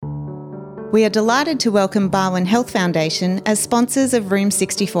We are delighted to welcome Barwon Health Foundation as sponsors of Room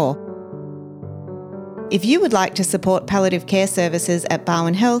 64. If you would like to support palliative care services at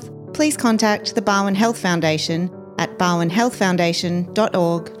Barwon Health, please contact the Barwon Health Foundation at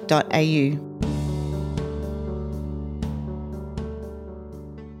barwonhealthfoundation.org.au.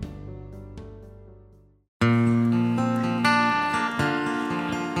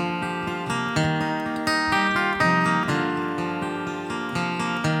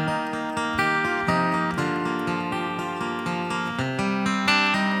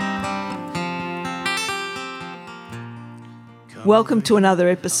 Welcome to another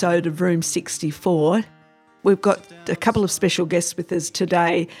episode of Room 64. We've got a couple of special guests with us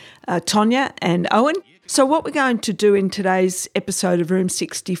today, Tonya and Owen. So what we're going to do in today's episode of Room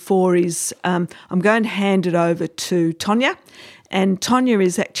 64 is I'm going to hand it over to Tonya, and Tonya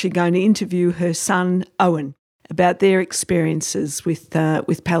is actually going to interview her son, Owen, about their experiences with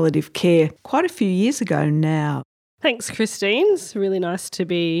palliative care quite a few years ago now. Thanks, Christine. It's really nice to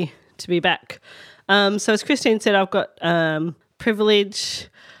be back. So as Christine said, I've got privilege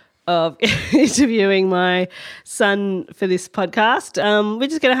of interviewing my son for this podcast. We're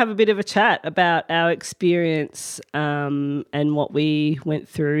just going to have a bit of a chat about our experience and what we went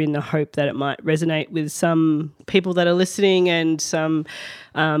through in the hope that it might resonate with some people that are listening and some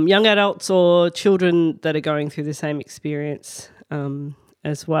young adults or children that are going through the same experience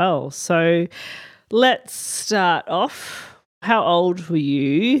as well. So let's start off. How old were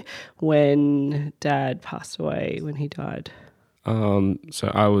you when Dad passed away, when he died? So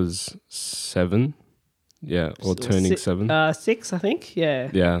I was 7, or turning 7. 6, I think,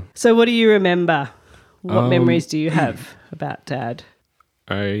 yeah. Yeah. So what do you remember? What memories do you have about Dad?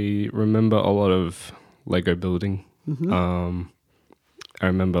 I remember a lot of Lego building. Mm-hmm. I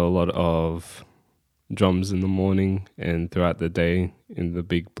remember a lot of drums in the morning and throughout the day in the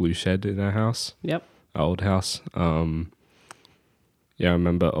big blue shed in our house. Yep. Our old house. I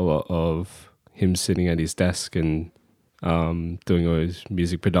remember a lot of him sitting at his desk and doing all his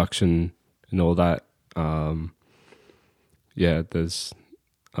music production and all that. There's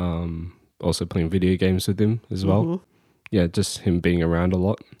also playing video games with him as well. Mm-hmm. Yeah, just him being around a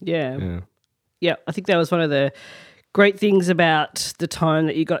lot. Yeah, I think that was one of the great things about the time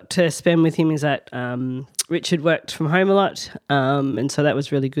that you got to spend with him is that Richard worked from home a lot, and so that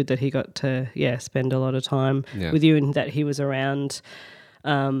was really good that he got to spend a lot of time with you and that he was around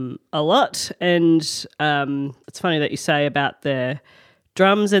a lot. And it's funny that you say about the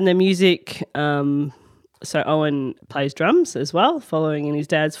drums and the music. So Owen plays drums as well, following in his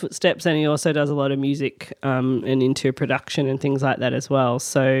dad's footsteps, and he also does a lot of music and into production and things like that as well.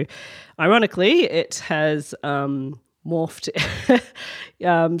 So ironically, it has morphed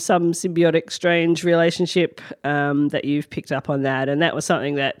some symbiotic, strange relationship that you've picked up on that. And that was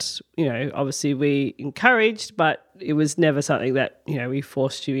something that, obviously we encouraged, but it was never something that, we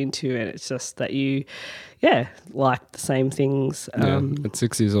forced you into. And it's just that you, liked the same things. At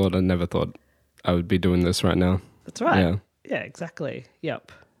 6 years old, I never thought I would be doing this right now. That's right. Yeah, exactly.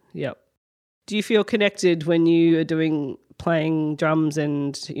 Yep. Do you feel connected when you are playing drums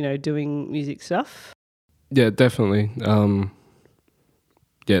and, doing music stuff? Yeah, definitely.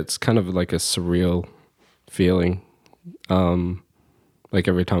 It's kind of like a surreal feeling. Like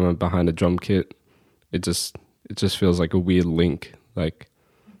every time I'm behind a drum kit, it just feels like a weird link. Like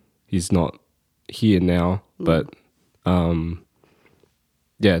he's not here now, but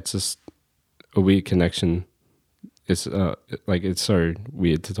it's just a weird connection. It's it's so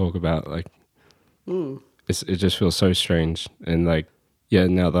weird to talk about. Like it just feels so strange. And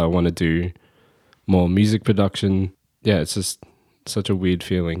now that I want to do more music production, it's just such a weird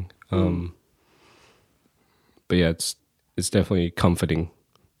feeling. But it's definitely comforting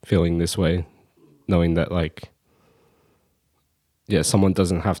feeling this way, knowing that someone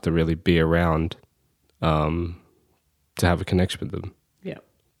doesn't have to really be around to have a connection with them.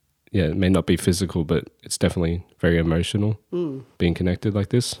 Yeah, it may not be physical, but it's definitely very emotional being connected like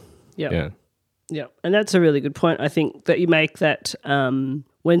this. Yeah. And that's a really good point, I think, that you make, that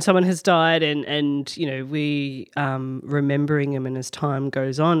when someone has died and we remembering them, and as time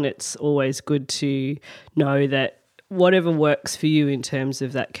goes on, it's always good to know that whatever works for you in terms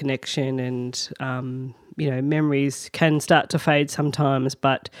of that connection and memories can start to fade sometimes,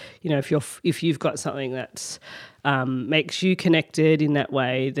 but if you've got something that's makes you connected in that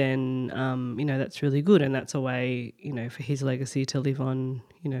way, then that's really good, and that's a way for his legacy to live on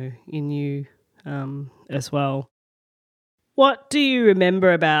in you as well. What do you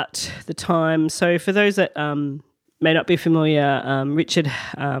remember about the time? So for those that may not be familiar, Richard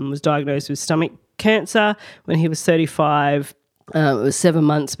was diagnosed with stomach cancer when he was 35. It was 7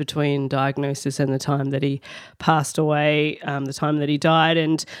 months between diagnosis and the time that he passed away, the time that he died.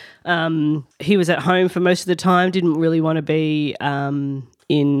 And he was at home for most of the time, didn't really want to be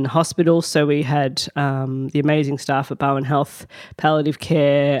in hospital. So we had the amazing staff at Barwon Health Palliative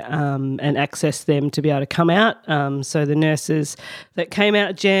Care and accessed them to be able to come out. So the nurses that came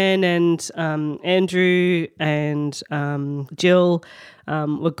out, Jen and Andrew and Jill,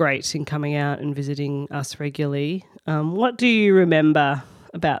 were great in coming out and visiting us regularly. What do you remember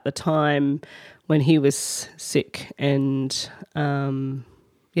about the time when he was sick? And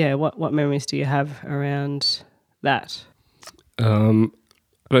what memories do you have around that?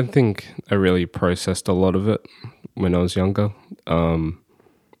 I don't think I really processed a lot of it when I was younger.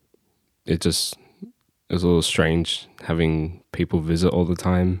 It was a little strange having people visit all the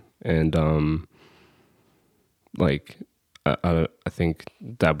time, and I think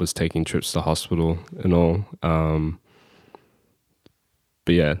Dad was taking trips to the hospital and all.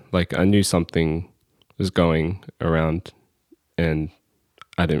 But yeah, like I knew something was going around, and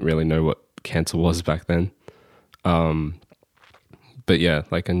I didn't really know what cancer was back then. But yeah,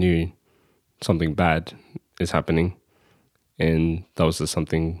 like I knew something bad is happening, and that was just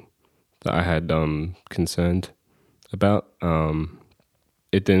something that I had concerned about.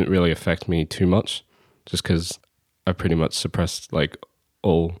 It didn't really affect me too much, just because I pretty much suppressed like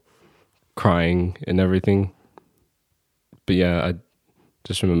all crying and everything. But yeah, I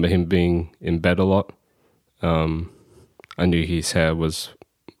just remember him being in bed a lot. I knew his hair was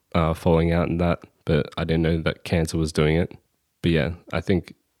falling out and that, but I didn't know that cancer was doing it. But yeah, I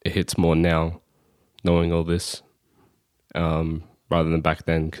think it hits more now, knowing all this, rather than back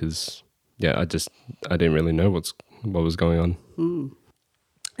then, because yeah, I didn't really know what was going on. Mm.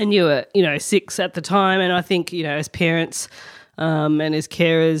 And you were, 6 at the time, and I think, as parents and as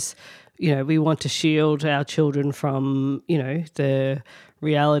carers, we want to shield our children from, the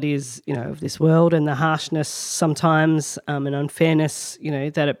realities, of this world and the harshness sometimes and unfairness,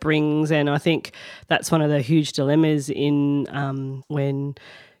 that it brings. And I think that's one of the huge dilemmas in when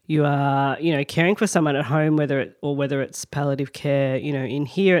you are, caring for someone at home, whether it's palliative care, in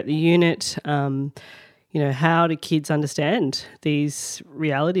here at the unit. How do kids understand these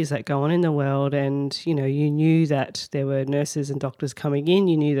realities that go on in the world? And, you knew that there were nurses and doctors coming in,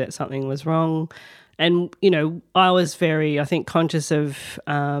 you knew that something was wrong. And, I was very, I think, conscious of,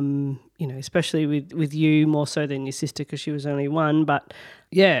 especially with you more so than your sister because she was only 1. But,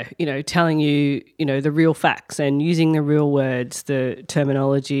 yeah, telling you, the real facts and using the real words, the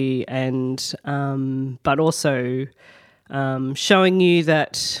terminology and but also showing you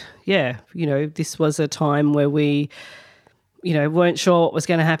that, this was a time where we, weren't sure what was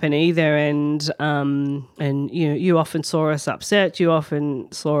going to happen either. And you often saw us upset. You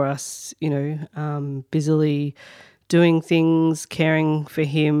often saw us, busily doing things, caring for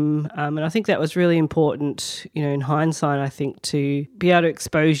him. And I think that was really important, in hindsight, I think, to be able to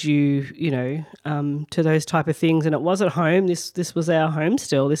expose you, to those type of things. And it was at home. This was our home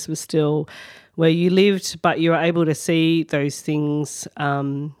still. This was still where you lived, but you were able to see those things,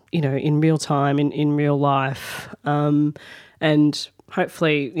 in real time, in real life. And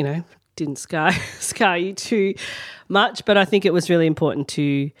hopefully, didn't scar you too much. But I think it was really important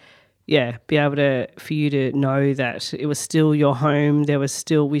to, be able for you to know that it was still your home.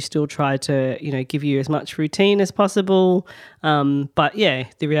 We still tried to, give you as much routine as possible. But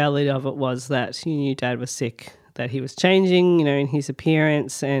the reality of it was that you knew Dad was sick, that he was changing, in his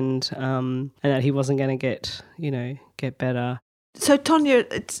appearance and that he wasn't going to get better. So,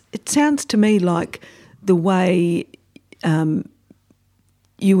 Tonya, it sounds to me like the way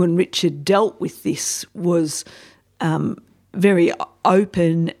you and Richard dealt with this was very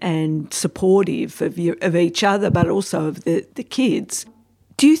open and supportive of each other, but also of the kids.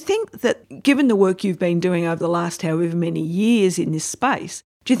 Do you think that, given the work you've been doing over the last however many years in this space,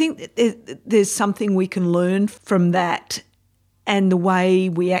 do you think that there's something we can learn from that and the way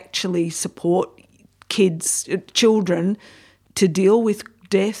we actually support children to deal with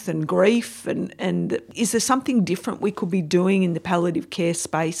death and grief, and is there something different we could be doing in the palliative care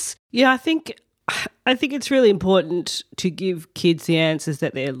space? Yeah, I think it's really important to give kids the answers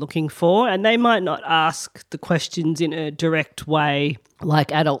that they're looking for, and they might not ask the questions in a direct way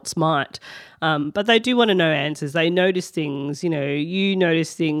like adults might, but they do want to know answers. They notice things, you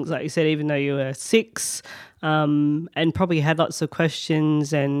notice things, like you said, even though you were 6 and probably had lots of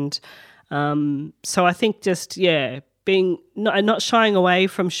questions. And so I think just, being not shying away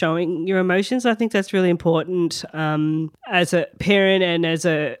from showing your emotions. I think that's really important as a parent and as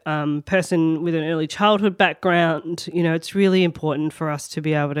a person with an early childhood background. It's really important for us to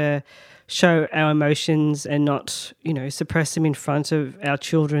be able to show our emotions and not, suppress them in front of our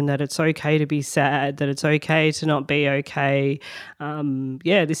children, that it's okay to be sad, that it's okay to not be okay.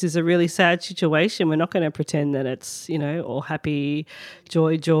 This is a really sad situation. We're not going to pretend that it's, all happy,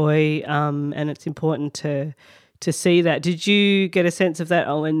 joy, and it's important to see that. Did you get a sense of that,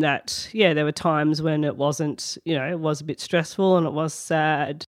 Owen, that, there were times when it wasn't, it was a bit stressful and it was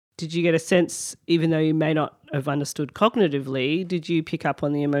sad? Did you get a sense, even though you may not have understood cognitively, did you pick up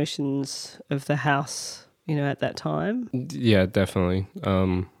on the emotions of the house, at that time? Yeah, definitely.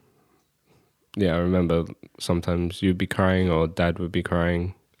 I remember sometimes you'd be crying or Dad would be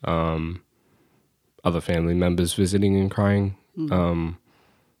crying, other family members visiting and crying.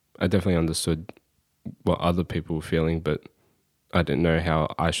 I definitely understood what other people were feeling, but I didn't know how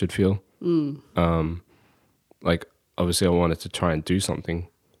I should feel. Obviously I wanted to try and do something,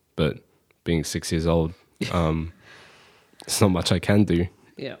 but being 6 years old, there's not much I can do.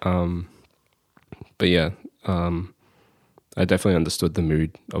 Yeah. I definitely understood the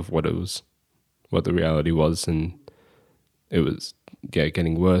mood of what the reality was, and it was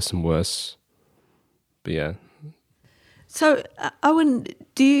getting worse and worse. But yeah. So, Owen,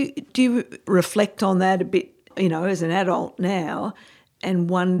 do you reflect on that a bit, as an adult now, and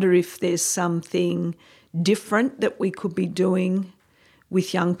wonder if there's something different that we could be doing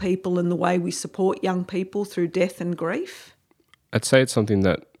with young people and the way we support young people through death and grief? I'd say it's something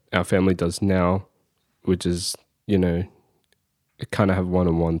that our family does now, which is, kind of have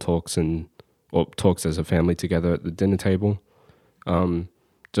one-on-one talks or talks as a family together at the dinner table,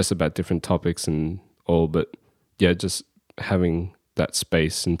 just about different topics and all. But yeah, just having that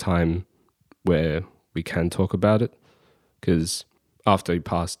space and time where we can talk about it. Because after he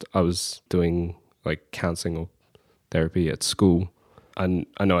passed, I was doing like counselling or therapy at school. And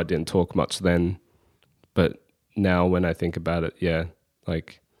I know I didn't talk much then, but now when I think about it,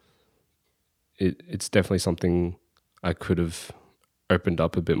 it's definitely something I could have opened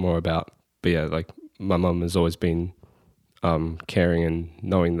up a bit more about. But yeah, my mum has always been caring and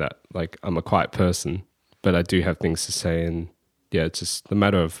knowing that I'm a quiet person, but I do have things to say. And yeah, it's just a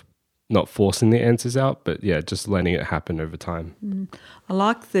matter of not forcing the answers out, but yeah, just letting it happen over time. I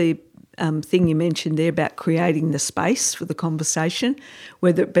like the thing you mentioned there about creating the space for the conversation,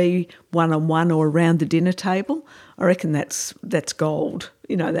 whether it be one-on-one or around the dinner table. I reckon that's gold.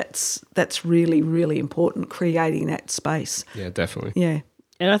 That's really, really important, creating that space. Yeah, definitely. Yeah.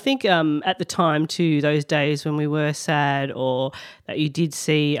 And I think at the time too, those days when we were sad or that you did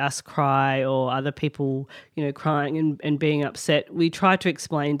see us cry or other people, crying and being upset, we tried to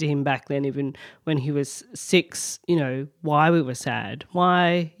explain to him back then, even when he was 6, why we were sad,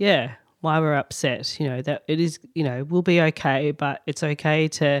 why we're upset, that it is, we'll be okay, but it's okay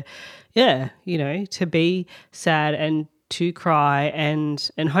to, to be sad and to cry and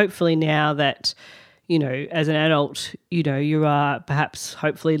hopefully now that, as an adult, you are perhaps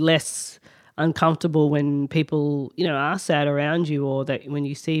hopefully less uncomfortable when people, are sad around you, or that when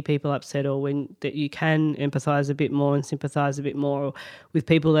you see people upset, or when that you can empathise a bit more and sympathise a bit more with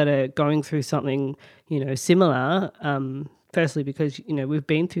people that are going through something, similar. Firstly, because, we've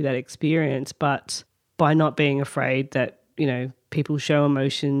been through that experience, but by not being afraid that, people show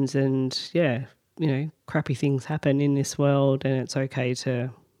emotions and, crappy things happen in this world, and it's okay to,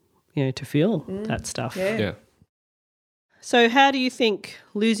 to feel that stuff. Yeah. So how do you think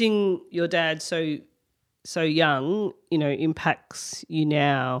losing your dad so young, impacts you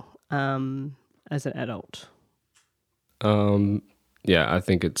now as an adult? I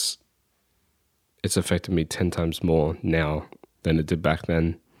think it's affected me 10 times more now than it did back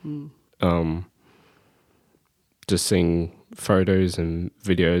then. Just seeing photos and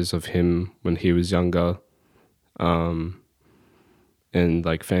videos of him when he was younger, and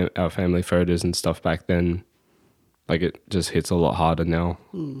our family photos and stuff back then, it just hits a lot harder now.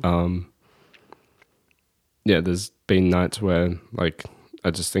 There's been nights where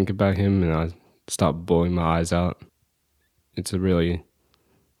I just think about him and I start bawling my eyes out. It's a really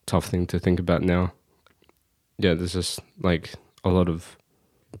tough thing to think about now. Yeah, there's just a lot of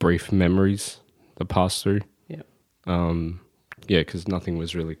brief memories that pass through. Because nothing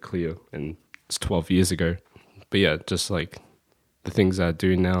was really clear, and it's 12 years ago. But yeah, just the things I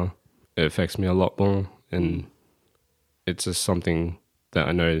do now, it affects me a lot more, and it's just something that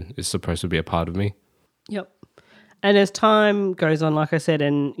I know is supposed to be a part of me. Yep. And as time goes on, like I said,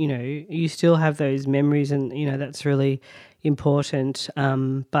 and, you still have those memories and, that's really important.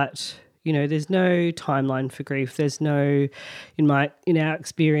 But, there's no timeline for grief. There's no, in our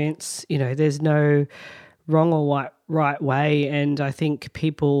experience, there's no wrong or right way. And I think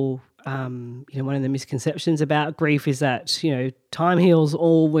people one of the misconceptions about grief is that, time heals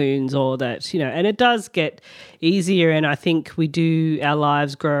all wounds, or that, and it does get easier. And I think our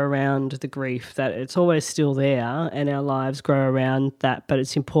lives grow around the grief, that it's always still there and our lives grow around that. But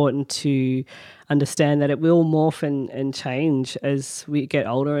it's important to understand that it will morph and change as we get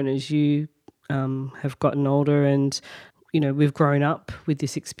older, and as you have gotten older, and we've grown up with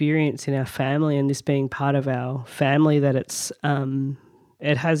this experience in our family, and this being part of our family, that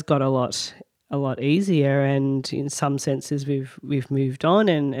it has got a lot easier. And in some senses we've moved on,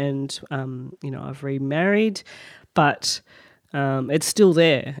 and I've remarried, but it's still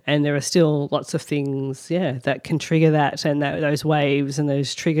there, and there are still lots of things that can trigger that, and those waves and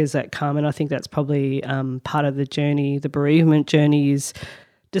those triggers that come. And I think that's probably part of the journey, the bereavement journey, is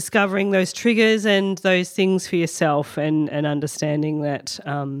discovering those triggers and those things for yourself, and understanding that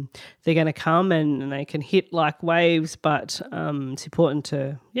they're going to come and they can hit like waves, but it's important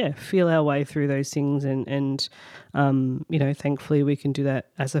to feel our way through those things, and thankfully we can do that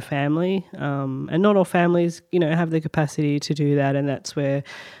as a family, and not all families have the capacity to do that, and that's where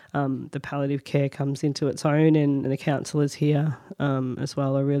the palliative care comes into its own, and the counsellors here as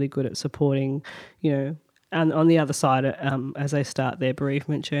well are really good at supporting and on the other side as they start their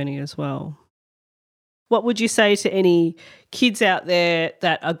bereavement journey as well. What would you say to any kids out there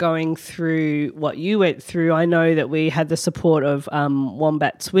that are going through what you went through? I know that we had the support of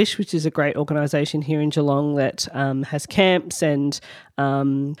Wombat's Wish, which is a great organisation here in Geelong that has camps and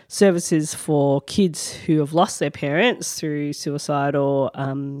services for kids who have lost their parents through suicide or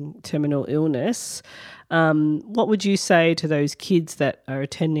terminal illness. What would you say to those kids that are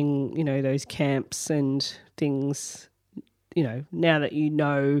attending, those camps and things, now that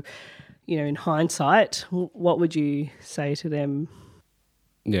in hindsight, what would you say to them?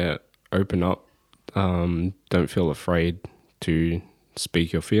 Yeah, open up. Don't feel afraid to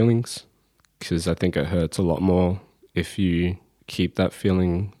speak your feelings, because I think it hurts a lot more if you keep that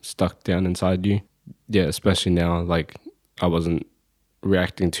feeling stuck down inside you. Yeah, especially now, like I wasn't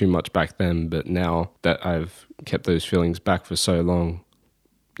reacting too much back then, but now that I've kept those feelings back for so long,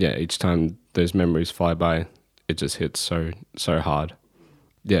 each time those memories fly by, it just hits so hard.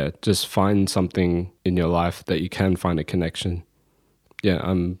 Just find something in your life that you can find a connection.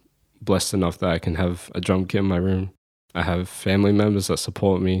 I'm blessed enough that I can have a drum kit in my room. I have family members that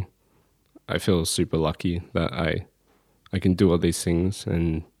support me. I feel super lucky that I can do all these things,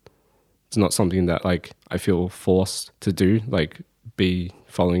 and it's not something that like I feel forced to do, like be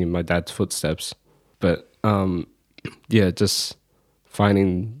following in my dad's footsteps. But just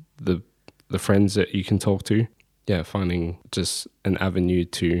finding the friends that you can talk to, finding just an avenue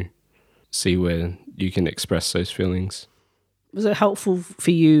to see where you can express those feelings. Was it helpful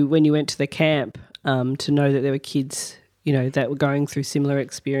for you when you went to the camp to know that there were kids, that were going through similar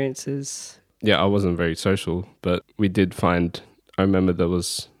experiences? I wasn't very social, but we did find, I remember there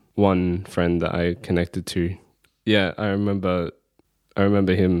was one friend that I connected to. I remember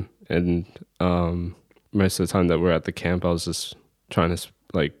him, and most of the time that we're at the camp, I was just trying to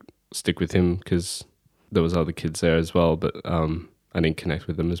like stick with him because there was other kids there as well, but I didn't connect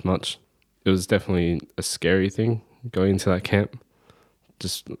with them as much. It was definitely a scary thing going into that camp,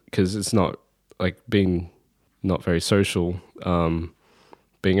 just because it's not like being not very social,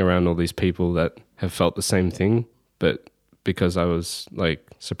 being around all these people that have felt the same thing, but because I was like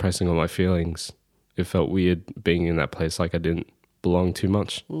suppressing all my feelings, it felt weird being in that place, like I didn't belong too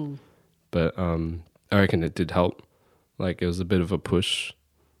much. But I reckon it did help. Like it was a bit of a push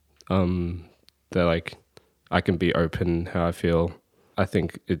that like I can be open how I feel. I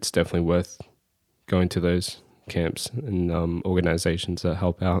think it's definitely worth going to those camps and organisations that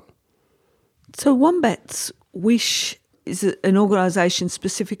help out. So Wombat's Wish is an organisation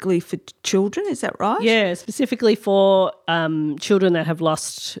specifically for children, is that right? Yeah, specifically for children that have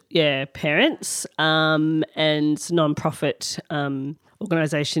lost parents, and it's a non-profit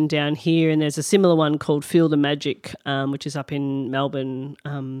organisation down here, and there's a similar one called Feel the Magic, which is up in Melbourne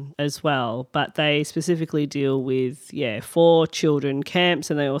as well. But they specifically deal with for children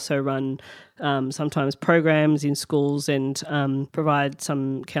camps, and they also run sometimes programs in schools and provide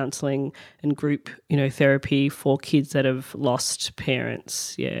some counselling and group therapy for kids that have lost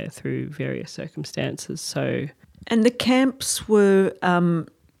parents through various circumstances. So, and the camps were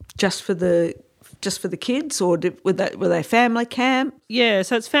just for the kids, or were they family camp? Yeah,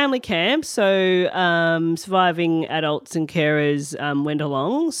 so it's family camp. So surviving adults and carers went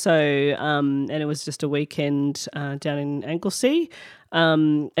along. So and it was just a weekend down in Anglesea.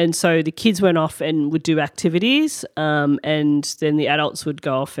 And so the kids went off and would do activities, and then the adults would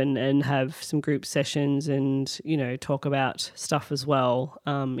go off and have some group sessions and, you know, talk about stuff as well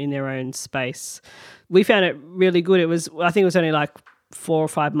in their own space. We found it really good. I think it was only like 4 or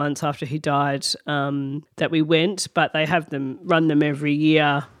 5 months after he died that we went, but they run them every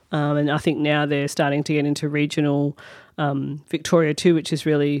year. And I think now they're starting to get into regional Victoria too, which is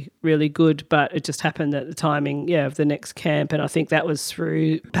really, really good. But it just happened at the timing, of the next camp. And I think that was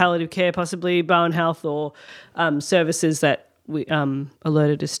through palliative care, possibly Barwon Health or services that we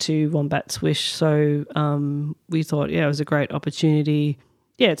alerted us to Wombat's Wish. So we thought, it was a great opportunity.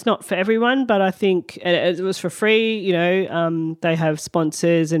 Yeah, it's not for everyone, but I think it was for free. You know, they have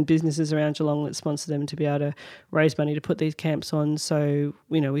sponsors and businesses around Geelong that sponsor them to be able to raise money to put these camps on. So,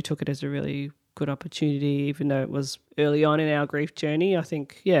 you know, we took it as a really good opportunity, even though it was early on in our grief journey. I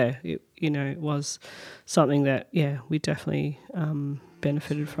think, it was something that, we definitely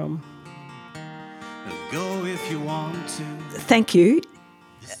benefited from. Go if you want to. Thank you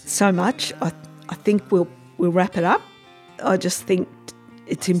so much. I think we'll wrap it up. I just think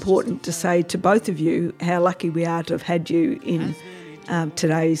it's important to say to both of you how lucky we are to have had you in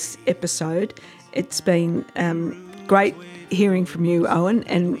today's episode. It's been great hearing from you, Owen,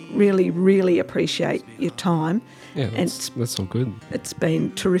 and really, really appreciate your time. Yeah, that's all good. It's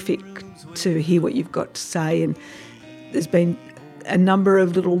been terrific to hear what you've got to say, and there's been a number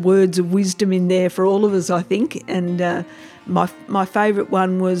of little words of wisdom in there for all of us, I think. And my favourite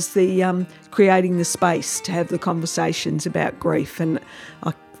one was the creating the space to have the conversations about grief, and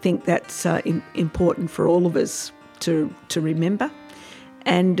I think that's important for all of us to remember.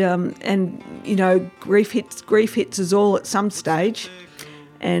 And you know, grief hits us all at some stage,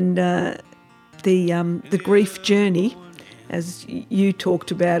 and the grief journey, as you talked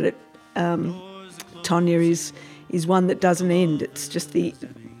about it, Tonya, is one that doesn't end. It's just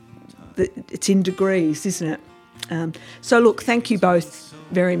it's in degrees, isn't it? So look, thank you both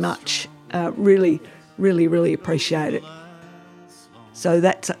very much. Really, really, really appreciate it. So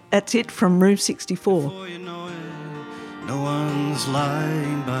that's it from Room 64. Before you know it, no one's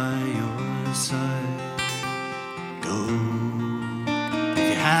lying by your side. Go if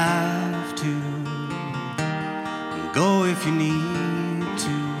you have to, and go if you need to,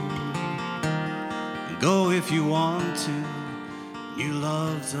 and go if you want to. New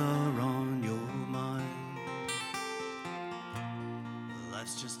loves are on your mind.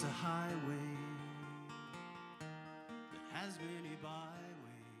 Life's just a highway that has many byways.